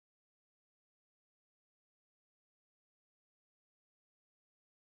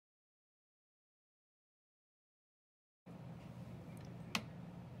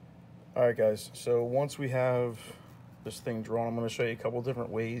All right, guys, so once we have this thing drawn, I'm going to show you a couple different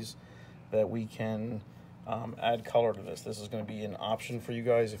ways that we can add color to this. This is going to be an option for you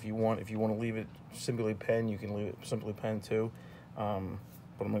guys if you want. If you want to leave it simply pen, you can leave it simply pen too. But I'm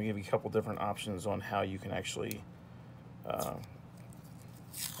going to give you a couple different options on how you can actually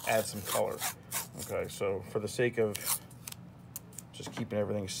add some color. Okay, so for the sake of just keeping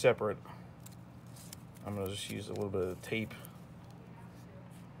everything separate, I'm going to just use a little bit of tape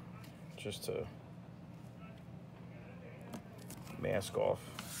just to mask off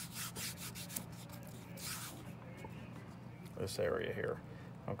this area here.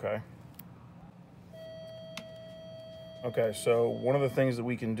 Okay. Okay, so one of the things that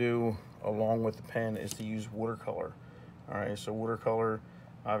we can do along with the pen is to use watercolor. All right, so watercolor,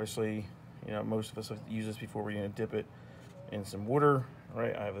 obviously, you know, most of us have used this before. We're gonna dip it in some water,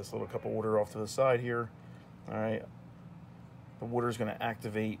 right? I have this little cup of water off to the side here. All right, the water is gonna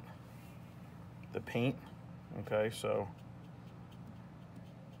activate the paint. Okay, so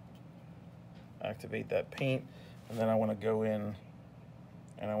activate that paint, and then I want to go in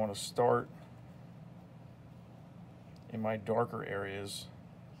and I want to start in my darker areas.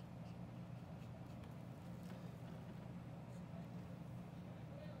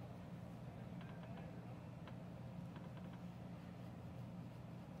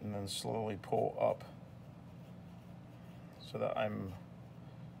 And then slowly pull up so that I'm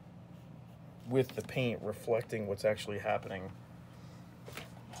with the paint reflecting what's actually happening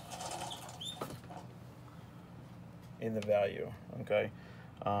in the value. Okay,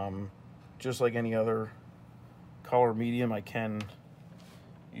 just like any other color medium, I can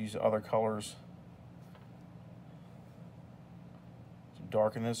use other colors to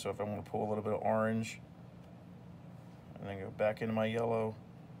darken this. So if I want to pull a little bit of orange and then go back into my yellow,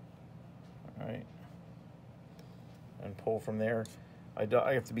 all right, and pull from there. I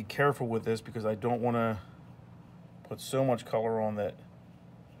have to be careful with this because I don't want to put so much color on that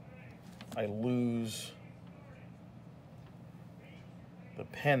I lose the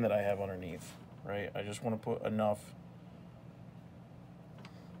pen that I have underneath, right? I just want to put enough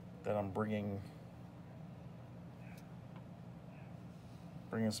that I'm bringing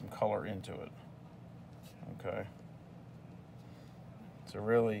some color into it. Okay. So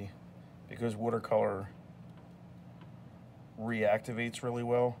really, because watercolor reactivates really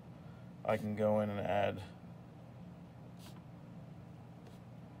well, I can go in and add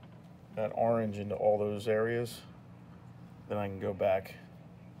that orange into all those areas. Then I can go back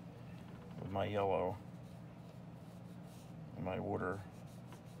with my yellow and my water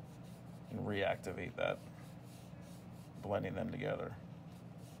and reactivate that, blending them together.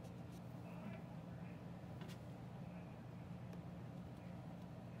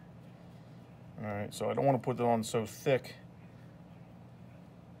 All right, so I don't want to put it on so thick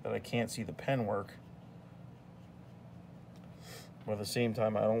that I can't see the pen work. But at the same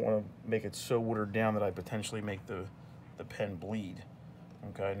time, I don't want to make it so watered down that I potentially make the pen bleed.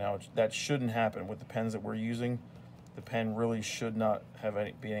 Okay, now that shouldn't happen with the pens that we're using. The pen really should not have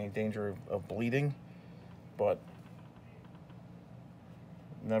be any danger of bleeding, but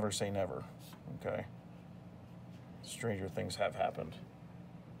never say never. Okay, stranger things have happened.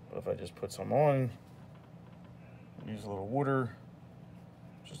 But if I just put some on, use a little water,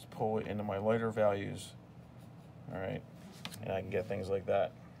 just pull it into my lighter values, all right, and I can get things like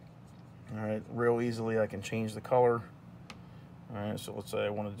that. All right, real easily I can change the color. All right, so let's say I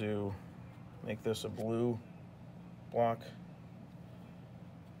want to make this a blue block.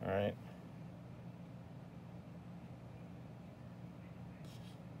 All right.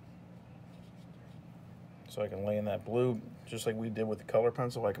 So I can lay in that blue, just like we did with the color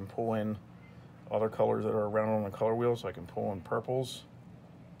pencil. I can pull in other colors that are around on the color wheel, so I can pull in purples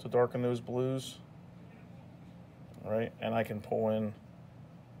to darken those blues, right? And I can pull in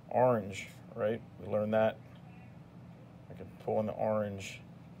orange, right? We learned that. I can pull in the orange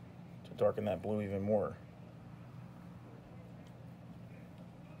to darken that blue even more.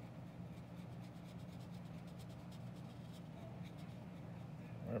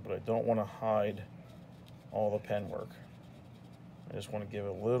 All right, but I don't want to hide all the pen work. I just want to give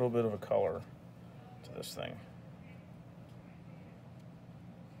a little bit of a color to this thing.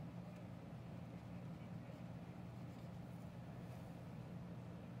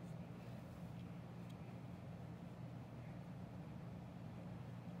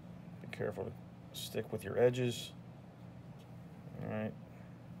 Be careful to stick with your edges. All right.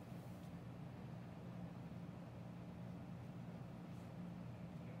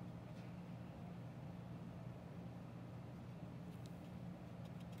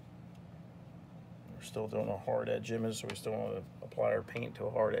 We're still doing a hard edge image, so we still want to apply our paint to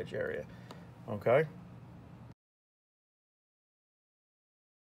a hard edge area. Okay.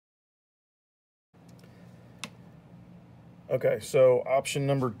 Okay, so option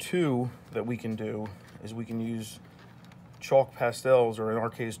number 2 that we can do is we can use chalk pastels, or in our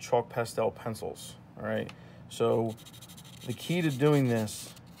case, chalk pastel pencils. All right, so the key to doing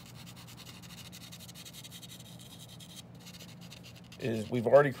this is we've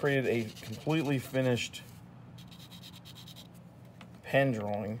already created a completely finished pen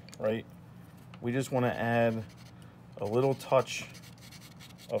drawing, right? We just want to add a little touch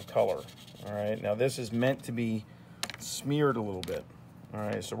of color. All right, now this is meant to be smeared a little bit. All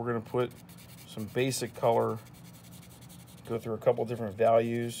right, so we're going to put some basic color, go through a couple different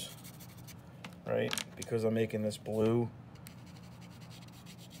values, right? Because I'm making this blue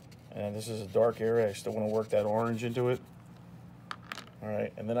and this is a dark area, I still want to work that orange into it. All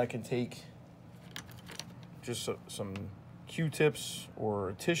right, and then I can take just some Q-tips or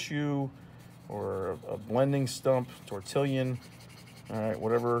a tissue or a blending stump, tortillon, all right,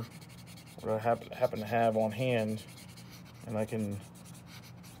 whatever I happen to have on hand, and I can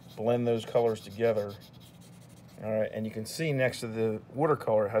blend those colors together. All right, and you can see next to the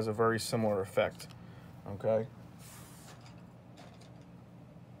watercolor it has a very similar effect, okay?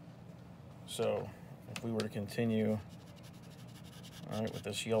 So if we were to continue, all right, with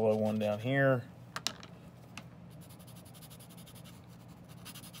this yellow one down here,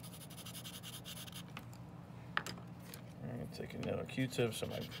 I'm gonna take another Q-tip so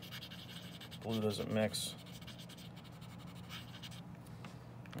my blue doesn't mix.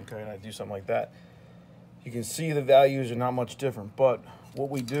 Okay, and I do something like that. You can see the values are not much different, but what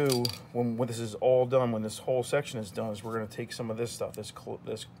we do when this is all done, when this whole section is done, is we're going to take some of this stuff, this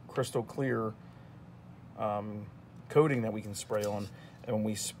crystal clear coating that we can spray on, and when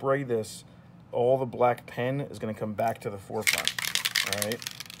we spray this, all the black pen is going to come back to the forefront. All right.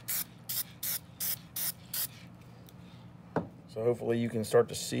 So hopefully you can start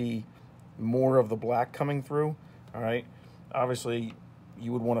to see more of the black coming through. All right. Obviously,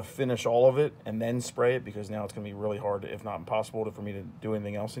 you would want to finish all of it and then spray it, because now it's going to be really hard, if not impossible, for me to do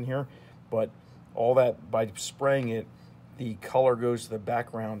anything else in here. But all that, by spraying it, the color goes to the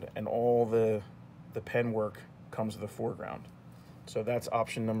background and all the pen work comes to the foreground. So that's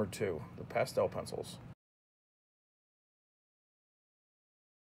option number 2, the pastel pencils.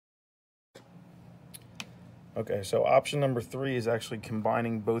 Okay, so option number 3 is actually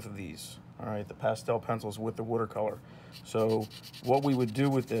combining both of these. All right, the pastel pencils with the watercolor. So what we would do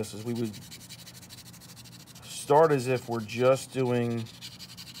with this is we would start as if we're just doing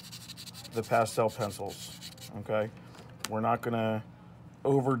the pastel pencils, okay? We're not gonna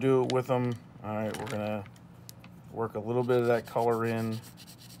overdo it with them. All right, we're gonna work a little bit of that color in.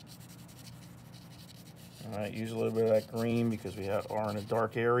 All right, use a little bit of that green because we are in a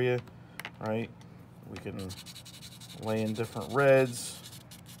dark area, right? We can lay in different reds.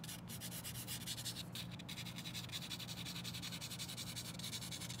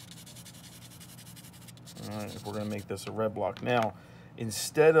 All right, if we're gonna make this a red block. Now,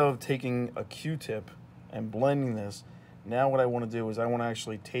 instead of taking a Q-tip and blending this, now what I wanna do is I wanna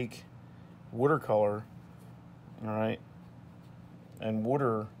actually take watercolor, all right, and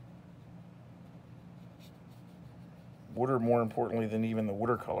water more importantly than even the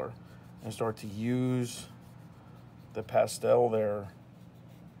watercolor, and start to use the pastel there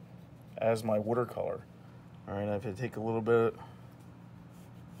as my watercolor. All right, if I take a little bit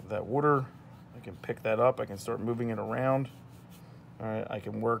of that water, I can pick that up, I can start moving it around. All right, I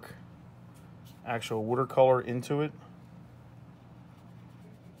can work actual watercolor into it.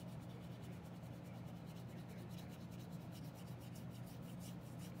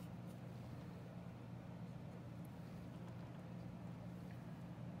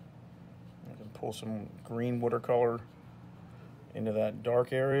 I can pull some green watercolor into that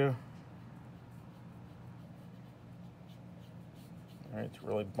dark area. All right, to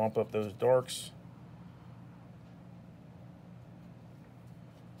really bump up those darks.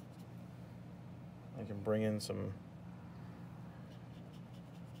 I can bring in some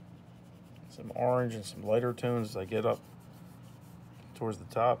orange and some lighter tones as I get up towards the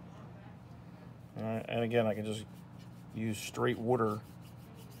top. All right, and again, I can just use straight water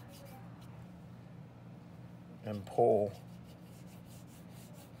and pull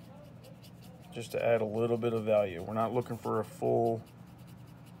just to add a little bit of value. We're not looking for a full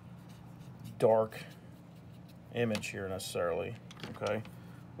dark image here necessarily, okay?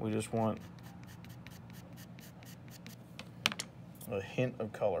 We just want a hint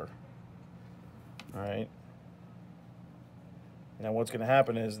of color. All right. Now what's going to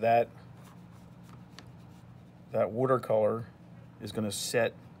happen is that that watercolor is going to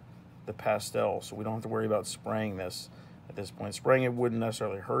set the pastel, so we don't have to worry about spraying this at this point. Spraying it wouldn't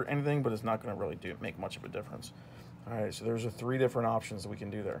necessarily hurt anything, but it's not going to really make much of a difference. All right, so there's the 3 different options that we can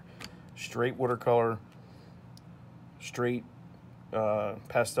do there. Straight watercolor, straight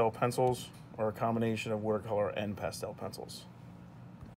pastel pencils, or a combination of watercolor and pastel pencils.